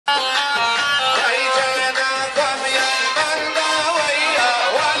جيناكم يا المنداوية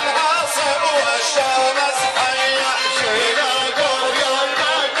والعصر والشمس حية، جيناكم يا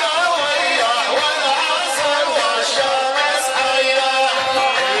المنداوية والعصر والشمس حية.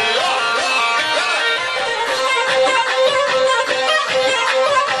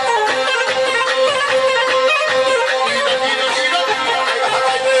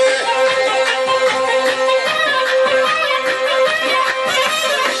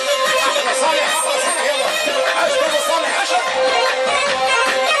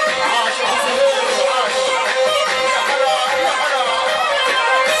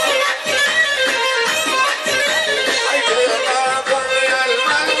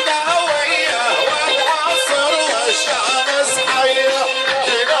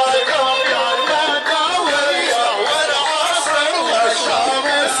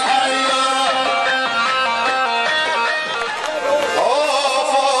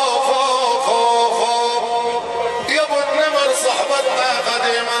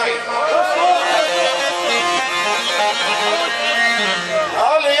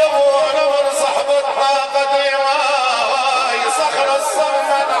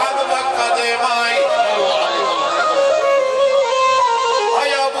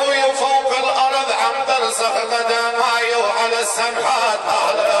 قدماي وعلى السمحات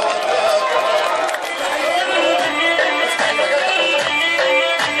أعلى ودك.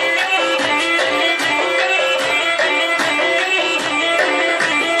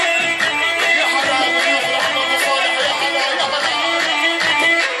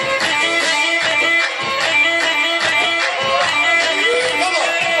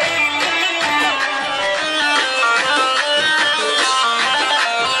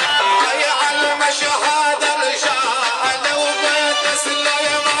 شهادة رجال وبيت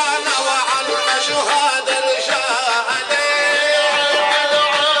سليمان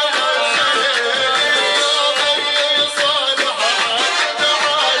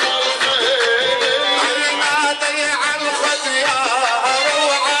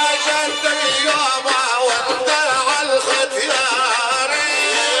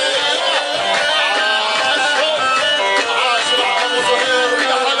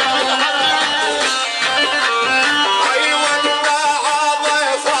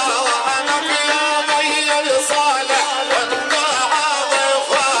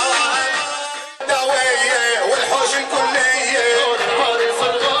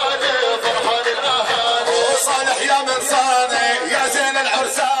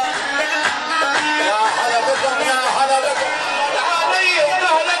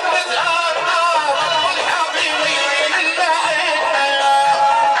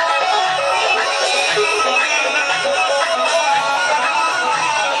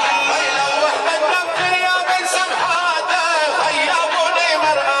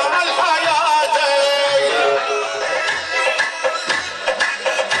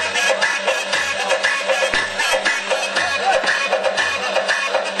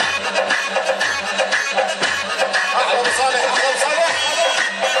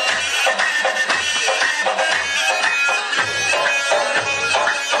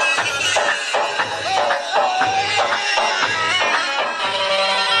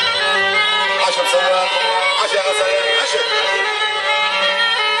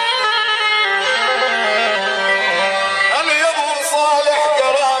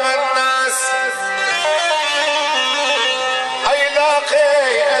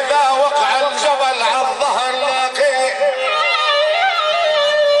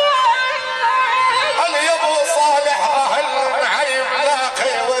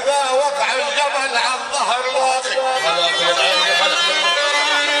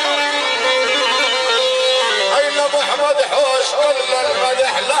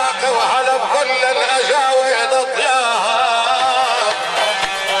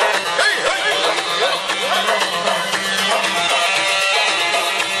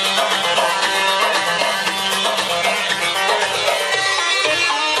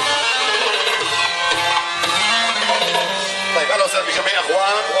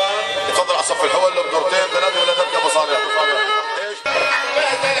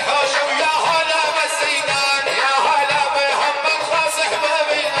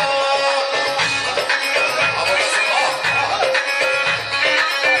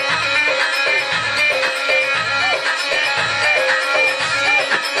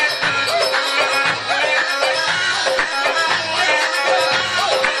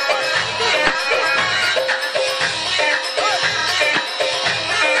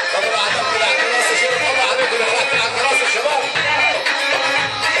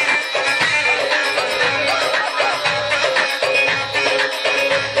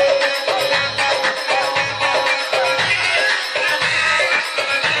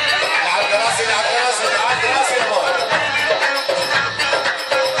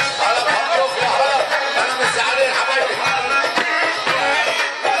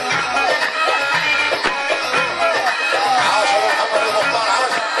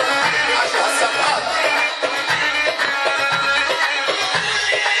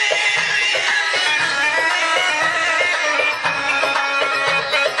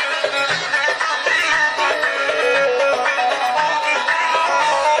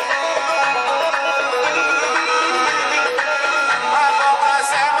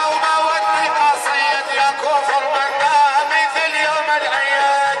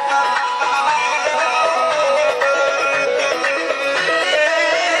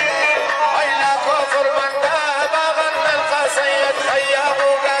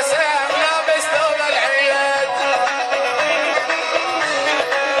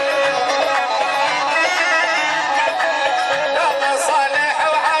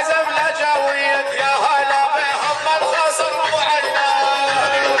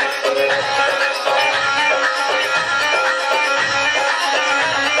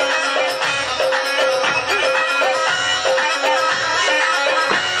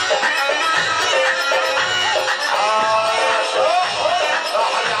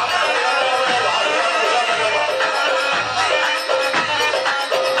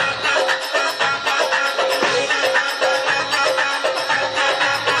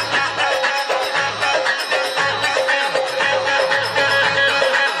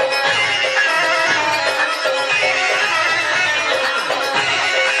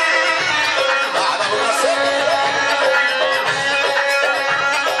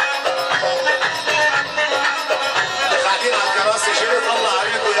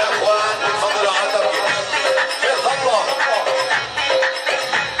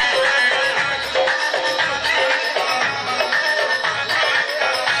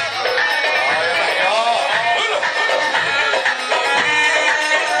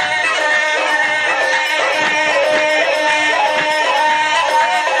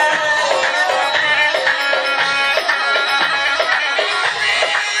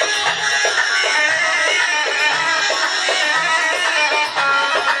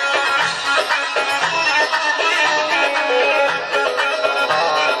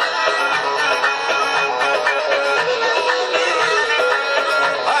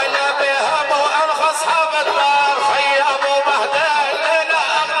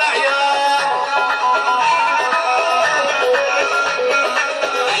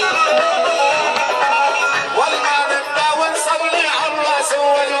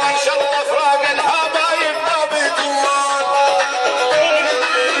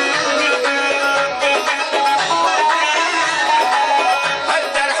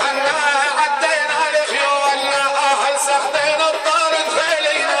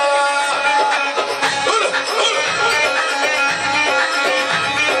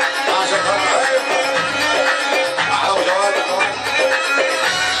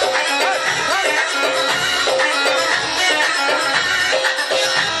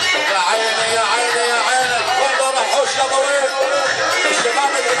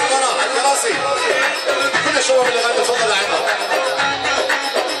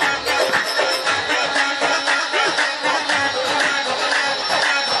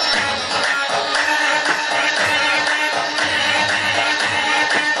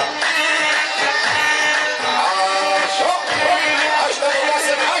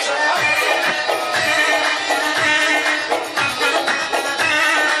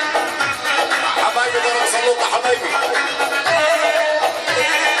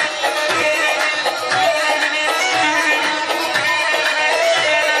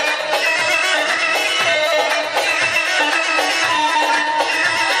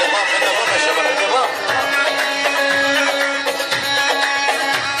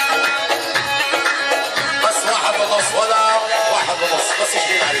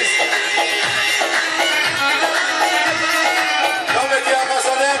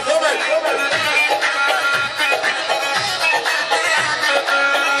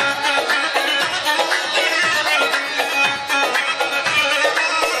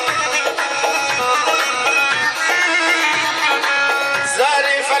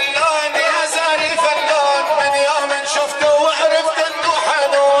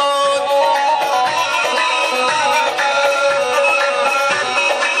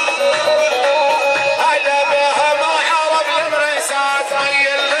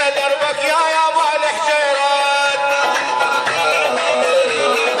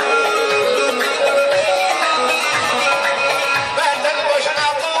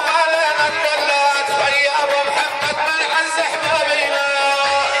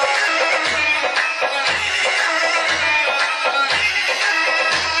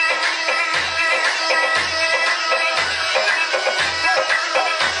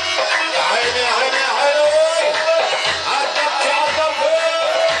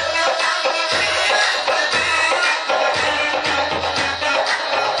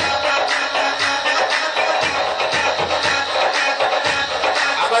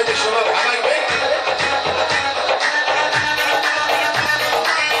هاي الشباب حبايبي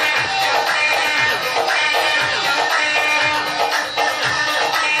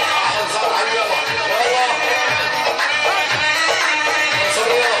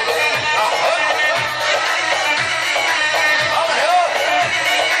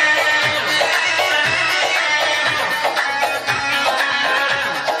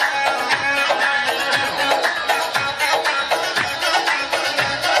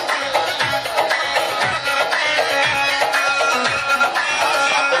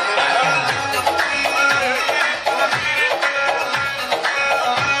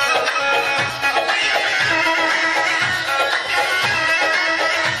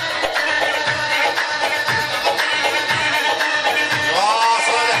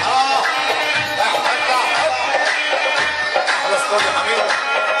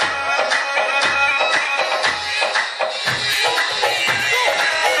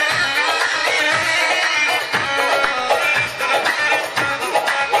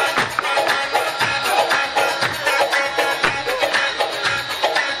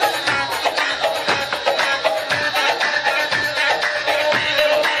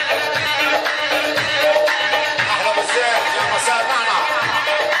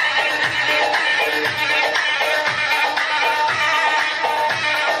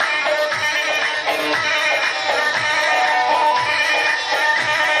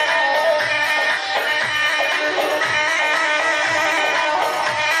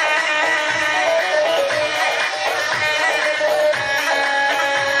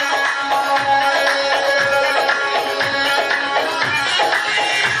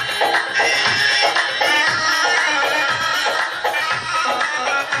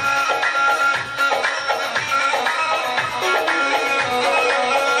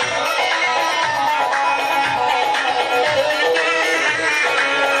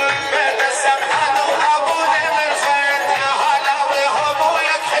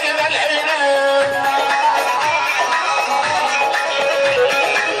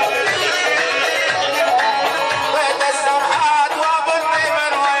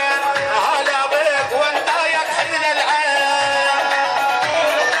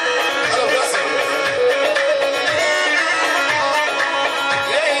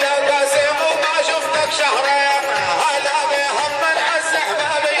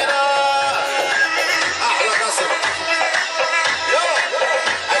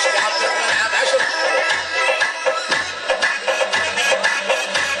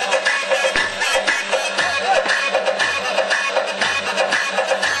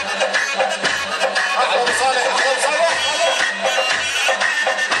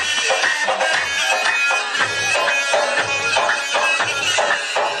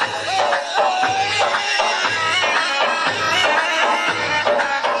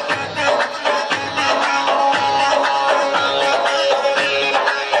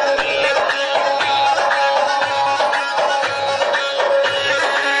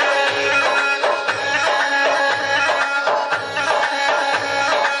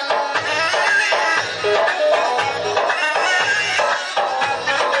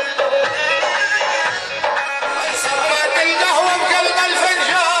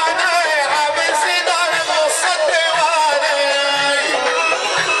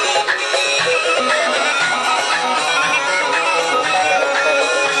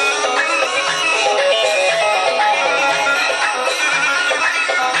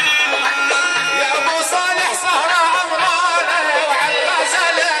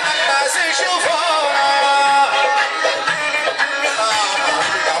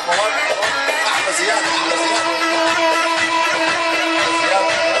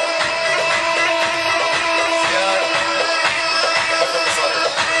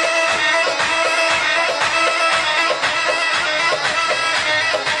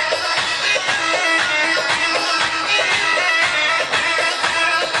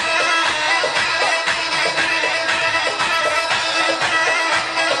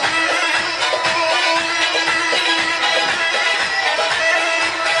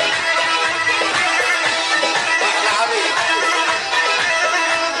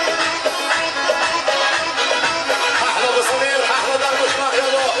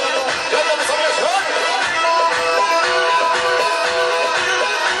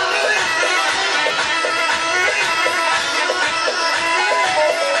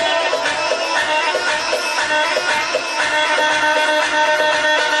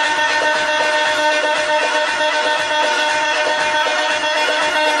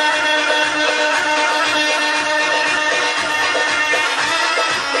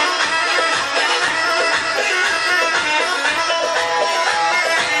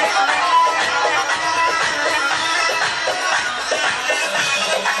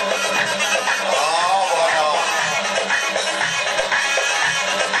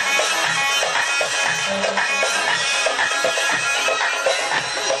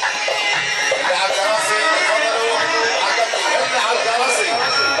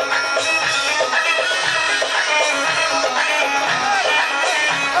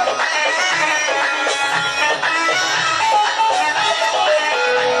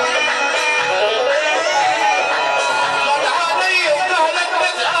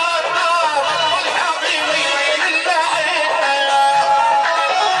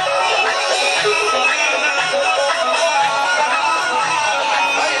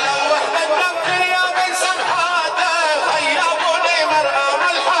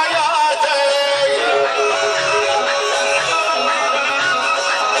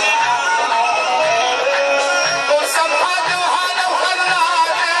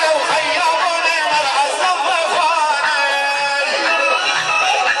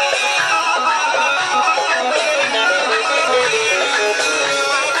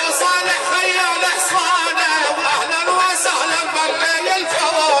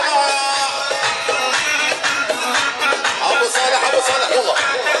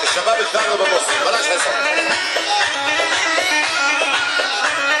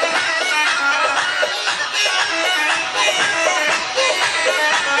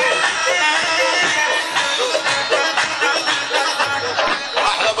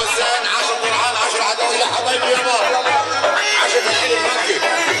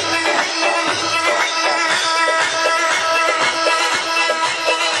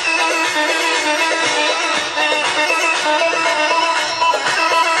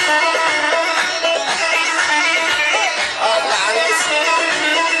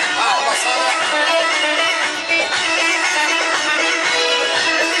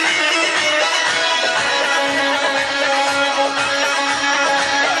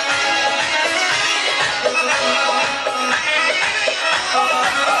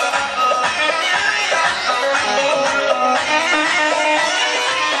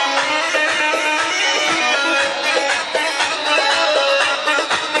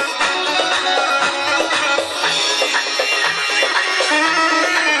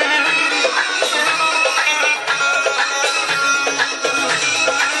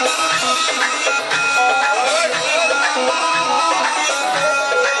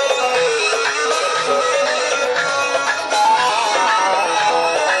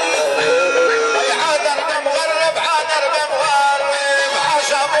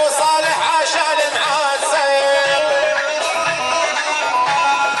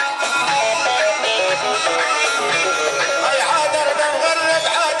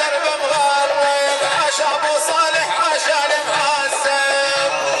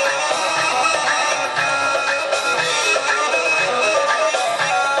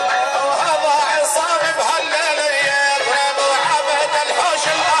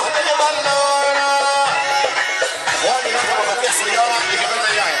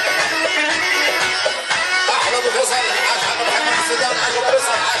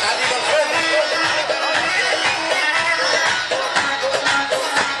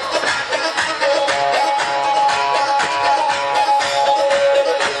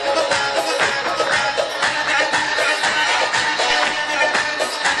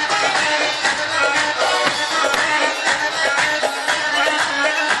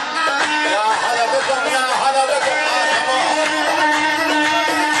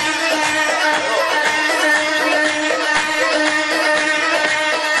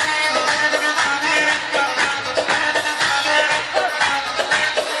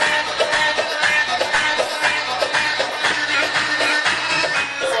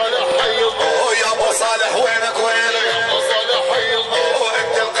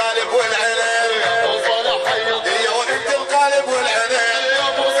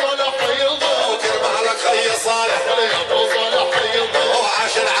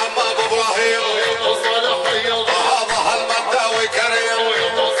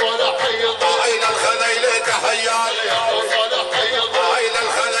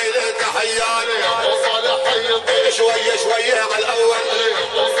شوية شوية على الأول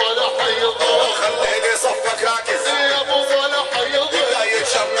خليني صفك راكز بدأ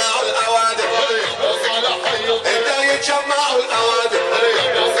يتجمعوا الأوادم بدأ يتجمعوا الأوادم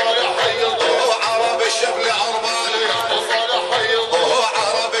وهو عرب الشبل عربان وهو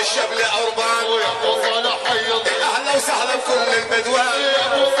عرب الشبل عربان أهلا وسهلا بكل المدوان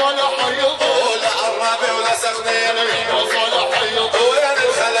ولا عرابي ولا سخنين وين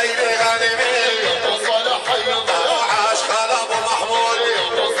الخليل غانمين وعاش خال ابو محمود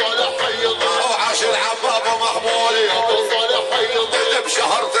وعاش العم ابو محمود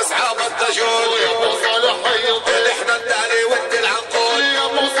بشهر 9 بالتجود احنا الدالي وانت العنقود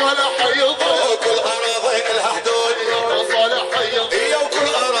وكل اراضي الها حدود هي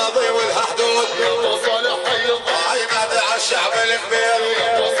وكل اراضي والها حدود هاي نادى على الشعب الكبير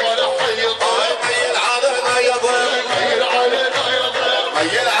هاي ميل علينا يا ضيف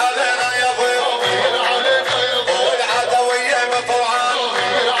ميل علينا يا ضيف والعدوية مطرعان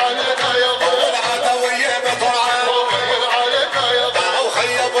والعدوية مطرعان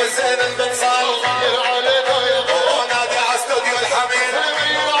وخيب الزين المنصار ونادي على استوديو الحميد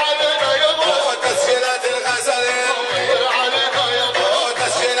وتسجيلات الغزلين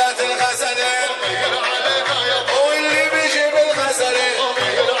وتسجيلات الغزلين واللي بيجيب الغزلين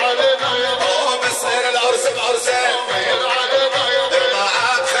وبصير العرس بعرسين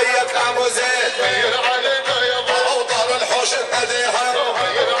معاك خيك ابو زين ودار الحوش تناديها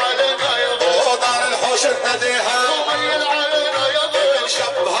ودار الحوش تناديها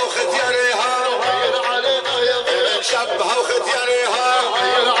شبها وختياريها شبها وختياريها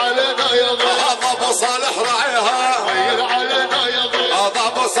هذا ابو صالح راعيها هذا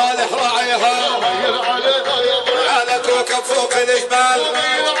ابو صالح راعيها على كوكب فوق الجبال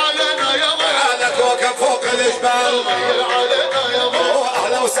على كوكب من فوق الجبال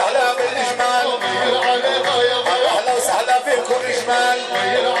اهلا وسهلا بالاجمال اهلا وسهلا فيكم اجمال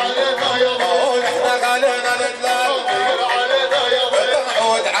ونحن غالينا الدلال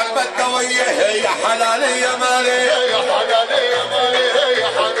بنعود على البدويه هي حلالي يا مالي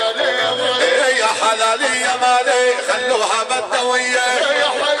يا حلالي يا مالي خلوها بدويه يا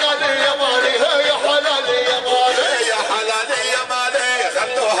حلالي يا مالي يا حلالي يا مالي يا حلالي يا مالي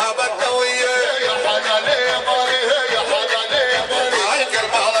خلوها بدويه يا حلالي يا مالي يا حلالي يا مالي هاي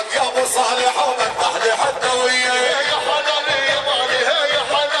كرمالك يا ابو صالح ومن تحت حدويه يا حلالي يا مالي يا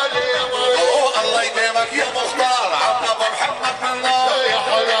حلالي يا مالي الله يديمك يا مختار عم ابو محمد مندا يا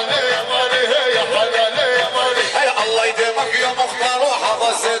حلالي يا مالي يا حلالي يا مالي هي الله يديمك يا مختار وحظ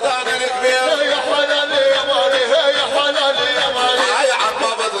الزيدان الكبير يا حلالي يا مالي يا حلالي يا مالي هي عم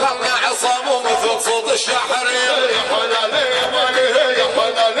بتغنى عصام ومثل صوت الشحرير يا حلالي يا مالي يا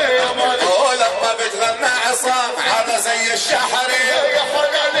حلالي يا مالي ولما بتغنى عصام على زي الشحرير يا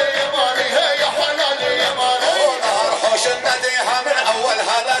حلالي يا مالي يا حلالي يا مالي ونهر حوش نديها من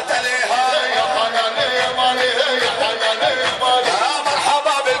اولها لا تليها يا حلالي يا مالي يا حلالي يا مالي يا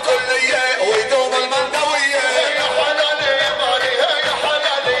مرحبا بالكليه ويدوم المندويه يا حلالي يا مالي يا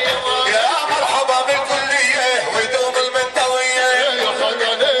حلالي يا مالي يا مرحبا بالكليه ويدوم المندويه يا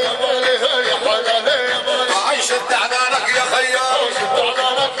حلالي يا مالي يا حلالي يا مالي عيش الدعنانك يا خيار عيش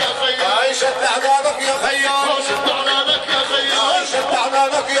الدعنانك يا خيار عيش الدعنانك يا خيار عيش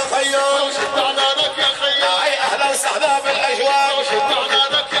الدعنانك يا خيار عيش الدعنانك يا خيار هاي اهلا وسهلا بالاجواء عيش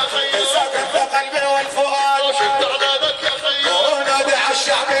الدعنانك يا خيار ساكن في قلبي والفؤاد عيش الدعنانك يا خيار ونادي على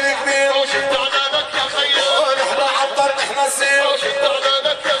الشعب الكبير عيش الدعنانك يا خيار ونحن عنطر نحن السير عيش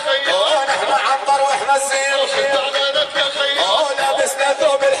الدعنانك يا خيار ونحن عنطر واحنا السير عيش الدعنانك يا خيار ولابسنا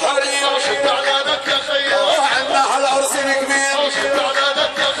ثوب الحرير عيش الدعنانك يا خيار وعندنا هالعرس الكبير عيش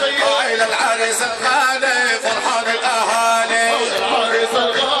الدعنانك يا خيار عيل العريس الغالي فرحان الاهالي العريس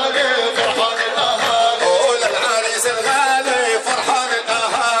الغالي فرحان الاهالي قول العريس الغالي فرحان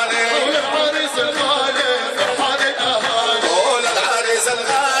الاهالي قول العريس الغالي فرحان الاهالي قول العريس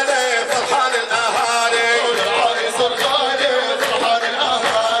الغالي فرحان الاهالي قول العريس الغالي فرحان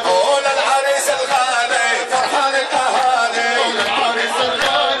الاهالي قول العريس الغالي فرحان الاهالي قول العريس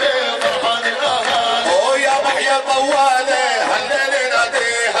الغالي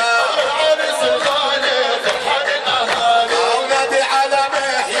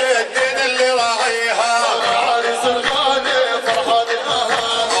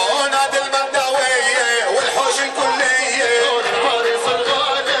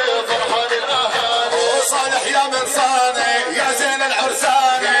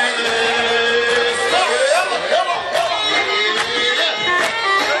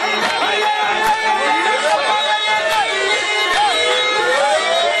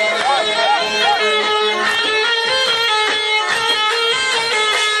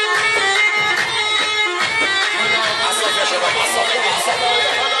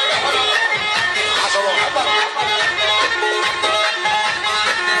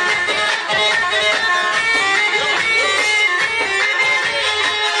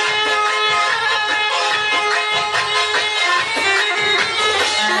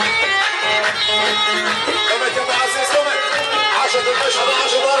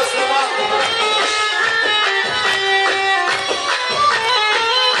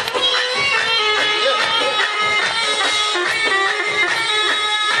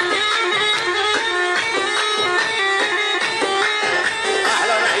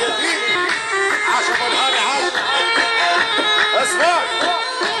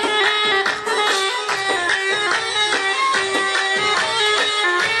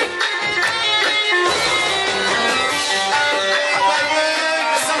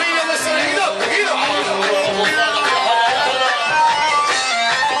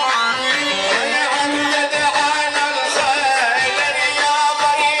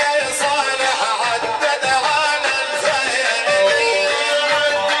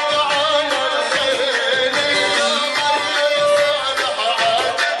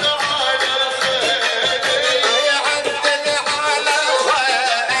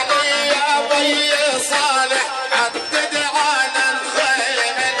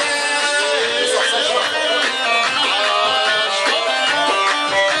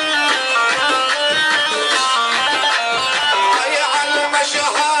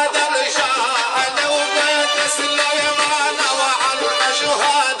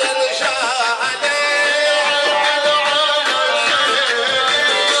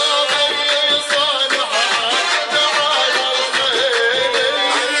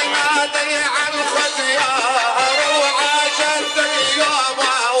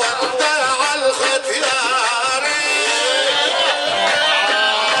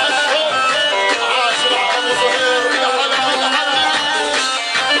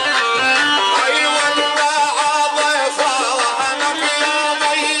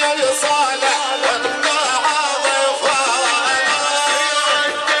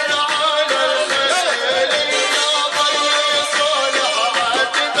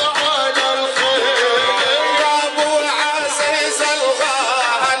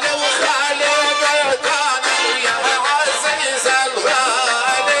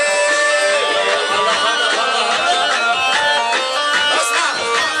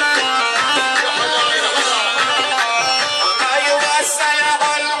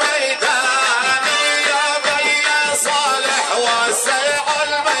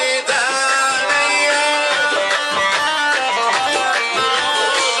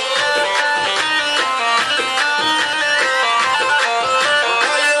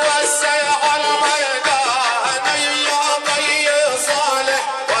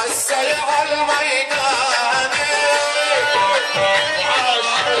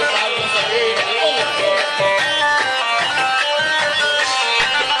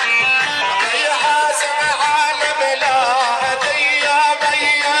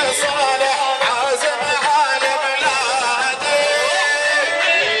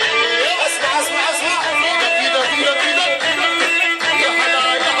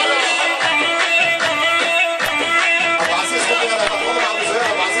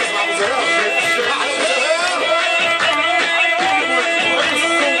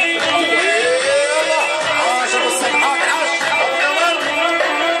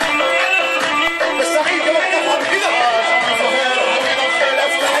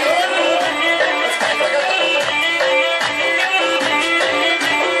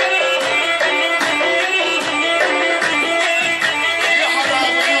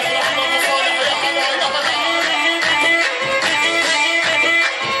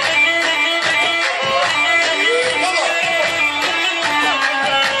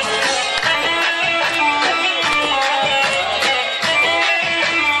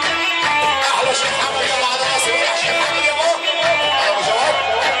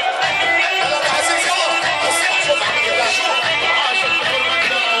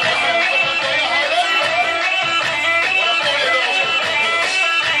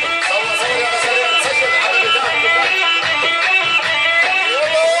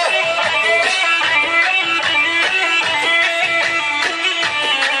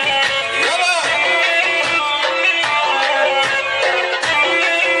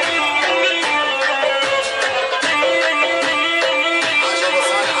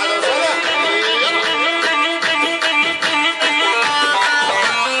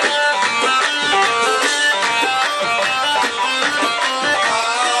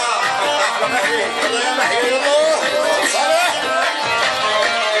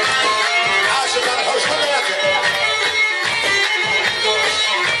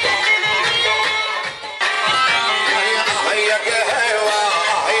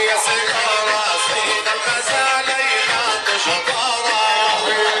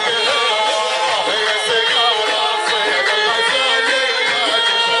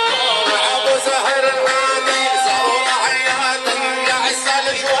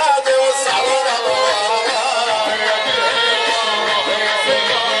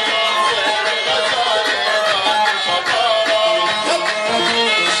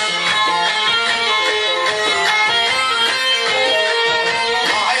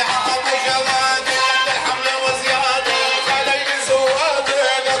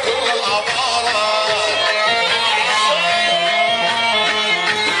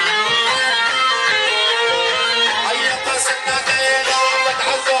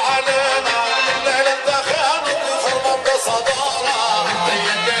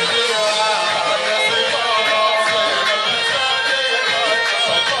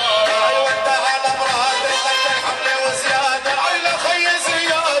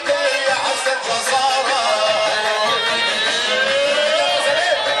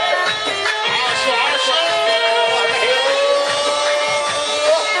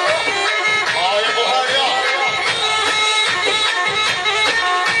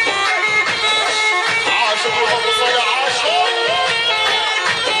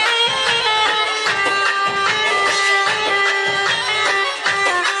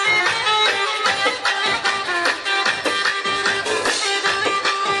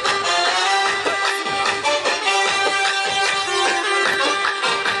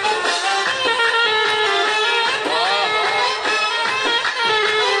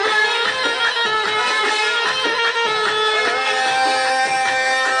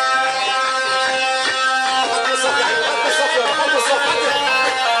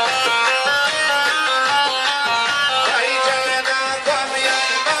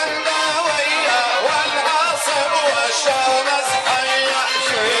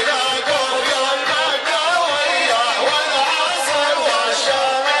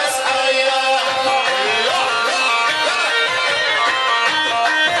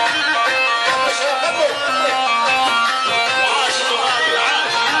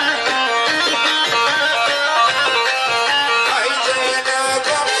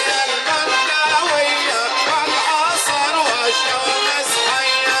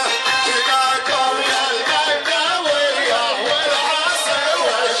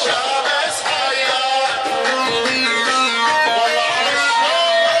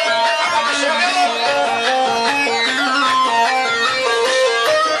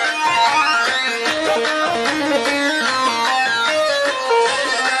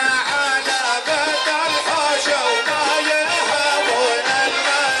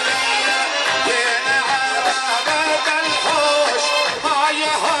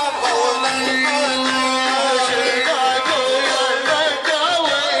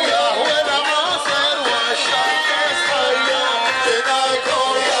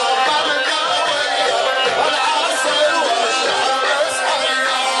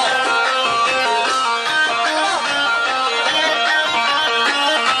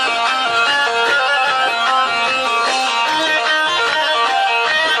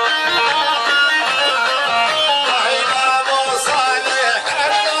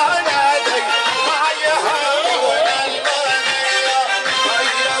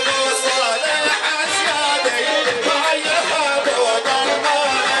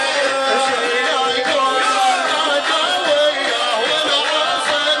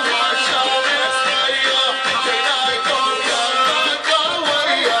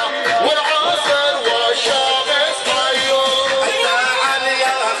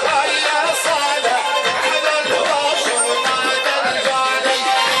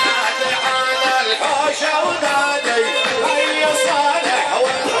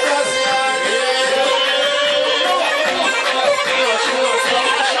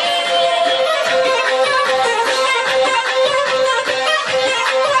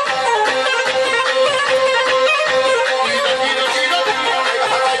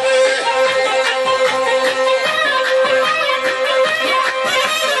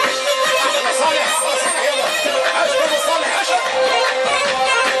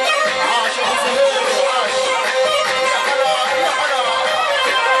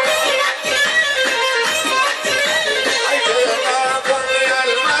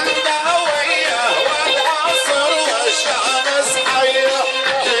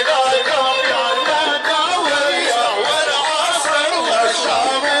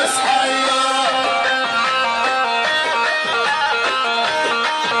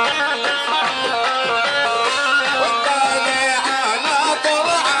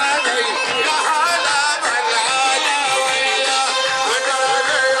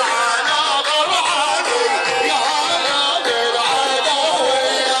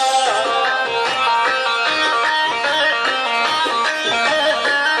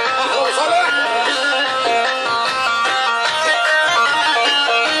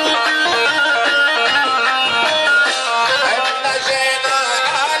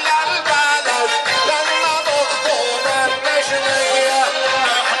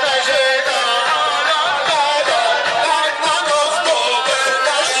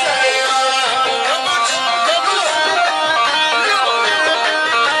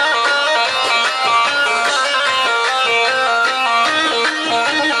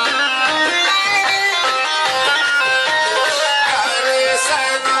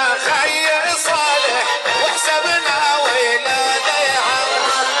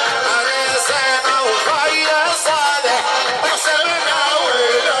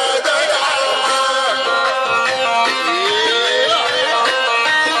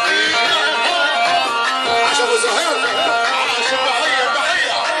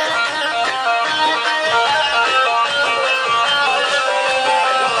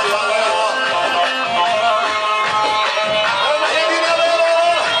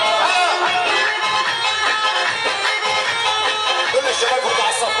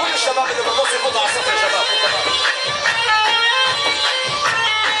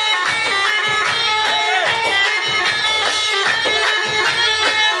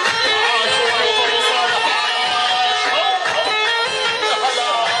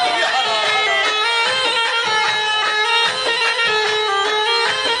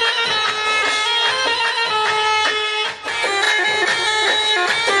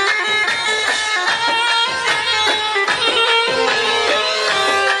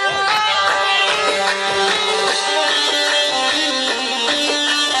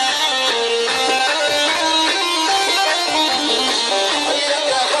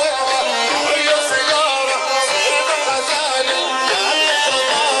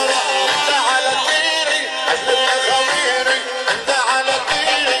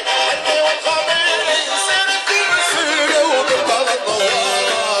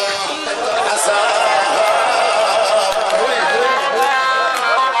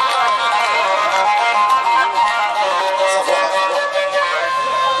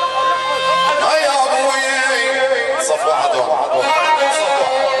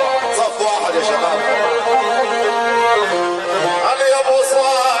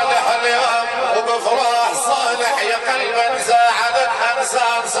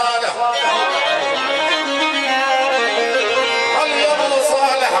انسان صالح. يا ابو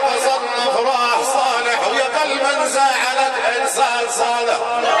صالح قصدنا افراح صالح، ويا قلبا زعلت انسان صالح.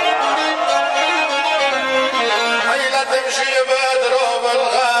 هي لا تمشي بدروب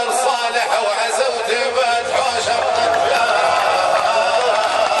الغير صالح، وعزوتي بيت حوش.mp4.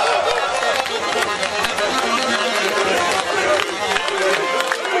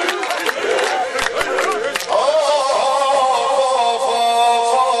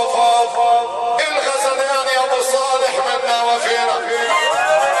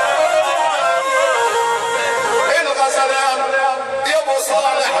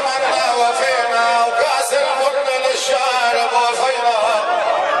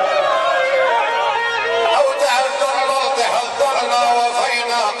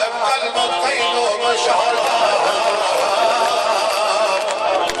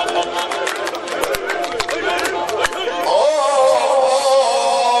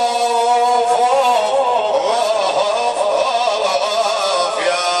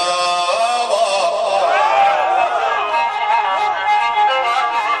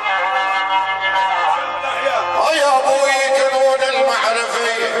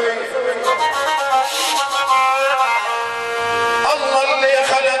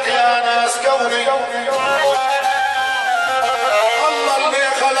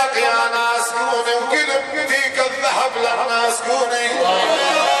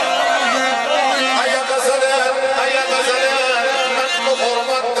 هيا غزلين هيا غزلين من كفر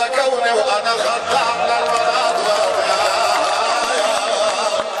مندا كوني، وانا خدام للمناطق.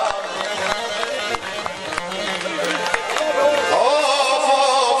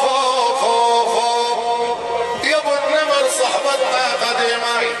 يا ابو النمر صحبتنا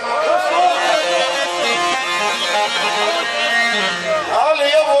قديمه،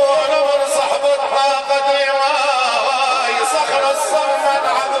 يا ابو نمر صحبتنا قديمه، صخر الصمد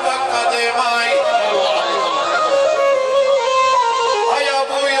عذبك قديماي. يا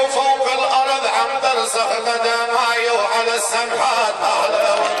ابوي فوق الارض عم ترسخ قدماي، وعلى السمحات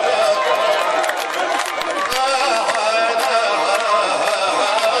اهلا وسهلا.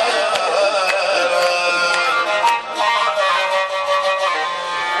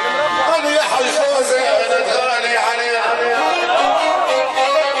 يا حجوزه تغالي علينا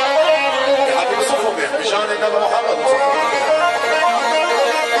يا حبيبي، صفوا بيه مشان النبي محمد.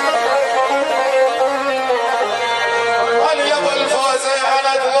 يا ابو الفوزي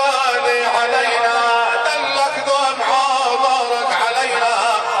انا تغالي علينا، دلك دوم عمرك علينا.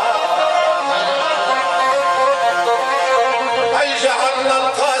 هي جعلنا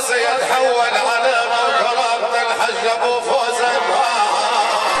القاسي يتحول علينا، وكرامة الحج ابو فوزي.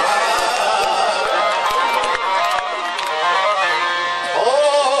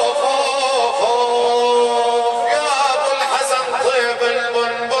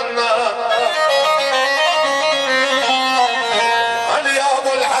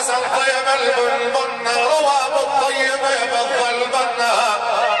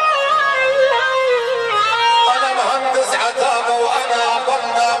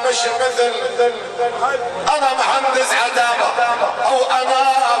 مش مثل انا مهندس عدامه، او انا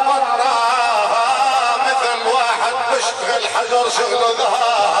بنا مثل واحد بيشتغل حجر شغل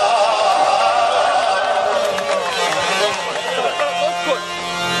ذهب.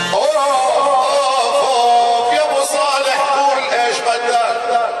 يا ابو صالح قول ايش بدك،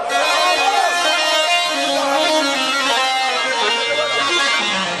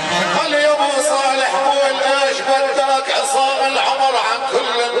 يا ابو صالح قول ايش بدك. عصام العمر عن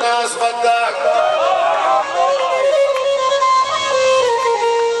كل الناس بدك،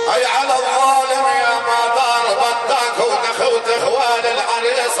 اي على الظالم يا ما دار بدك، ودخوت اخوان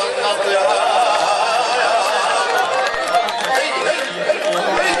العريس النطيان.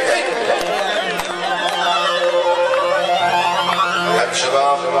 يا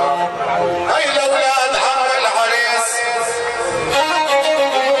شباب هاي الاولاد عم العريس،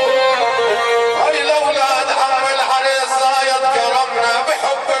 هاي الاولاد عم العريس زايد كرمنا،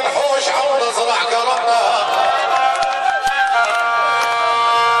 بحب الحوش عم نزرع كرمنا.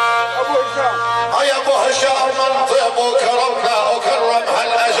 هاي ابو هشام